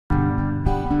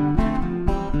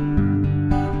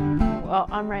Well,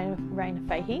 I'm Rayna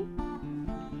Fahey.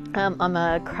 I'm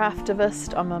a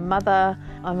craftivist, I'm a mother,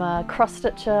 I'm a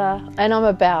cross-stitcher, and I'm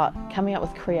about coming up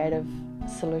with creative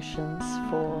solutions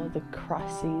for the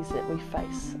crises that we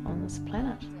face on this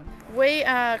planet. We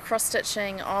are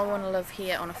cross-stitching I Want to Live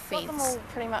Here on a fence. Got them all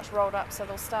pretty much rolled up, so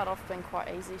they'll start off being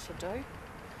quite easy to do.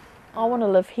 I want to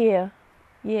live here,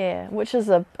 yeah, which is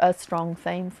a strong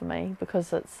theme for me,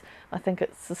 because I think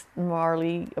it's just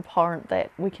morally abhorrent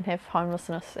that we can have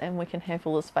homelessness and we can have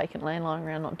all this vacant land lying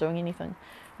around not doing anything,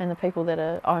 and the people that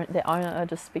own it are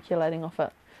just speculating off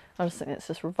it. I just think that's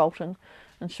just revolting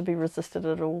and should be resisted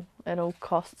at all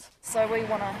costs. So we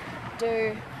want to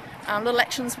do little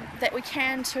actions that we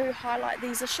can to highlight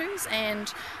these issues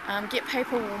and get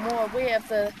people more aware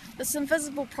of this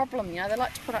invisible problem. You know, they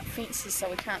like to put up fences so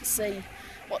we can't see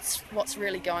what's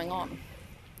really going on.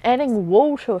 Adding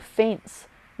wool to a fence,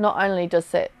 not only does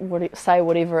that say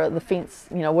whatever the fence,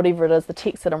 you know, whatever it is, the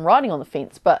text that I'm writing on the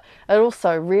fence, but it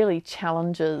also really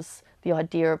challenges the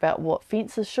idea about what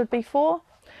fences should be for.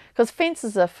 Because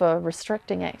fences are for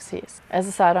restricting access. As I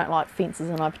say, I don't like fences,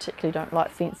 and I particularly don't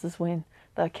like fences when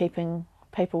they're keeping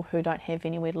people who don't have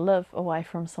anywhere to live away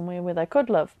from somewhere where they could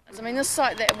live. I mean, this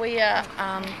site that we are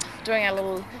doing our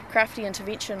little crafty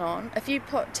intervention on, if you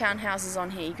put townhouses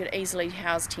on here, you could easily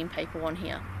house 10 people on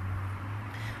here.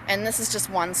 And this is just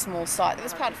one small site.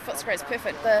 This part of Footscray is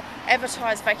perfect. The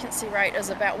advertised vacancy rate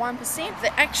is about 1%.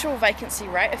 The actual vacancy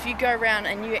rate, if you go around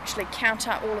and you actually count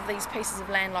up all of these pieces of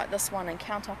land like this one and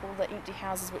count up all the empty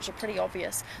houses, which are pretty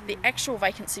obvious, the actual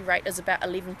vacancy rate is about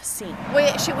 11%. We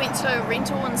actually went to a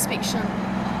rental inspection,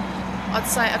 I'd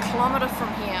say 1 kilometre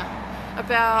from here,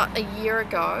 about a year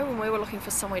ago when we were looking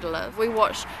for somewhere to live. We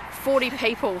watched 40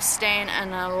 people stand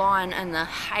in a line in the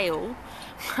hail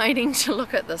waiting to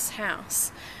look at this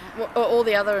house. All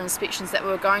the other inspections that we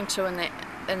were going to in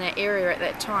that area at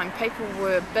that time, people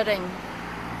were bidding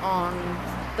on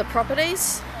the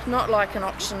properties, not like an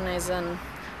auction as in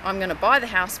I'm going to buy the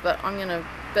house, but I'm going to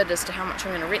bid as to how much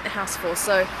I'm going to rent the house for.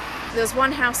 So there was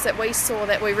one house that we saw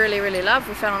that we really loved.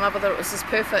 We fell in love with it. It was just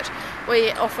perfect.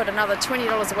 We offered another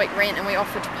 $20 a week rent, and we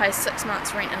offered to pay 6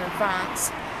 months rent in advance.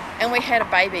 And we had a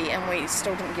baby, and we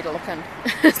still didn't get a look in.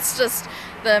 It's just,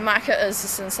 the market is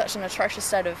just in such an atrocious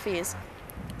state of affairs.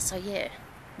 So yeah,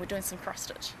 we're doing some cross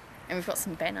stitch, and we've got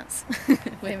some banners.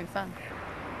 We're having fun.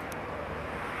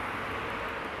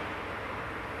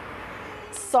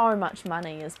 So much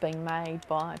money is being made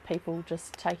by people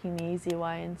just taking the easy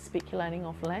way and speculating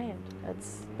off land.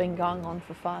 It's been going on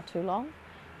for far too long,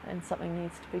 and something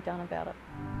needs to be done about it.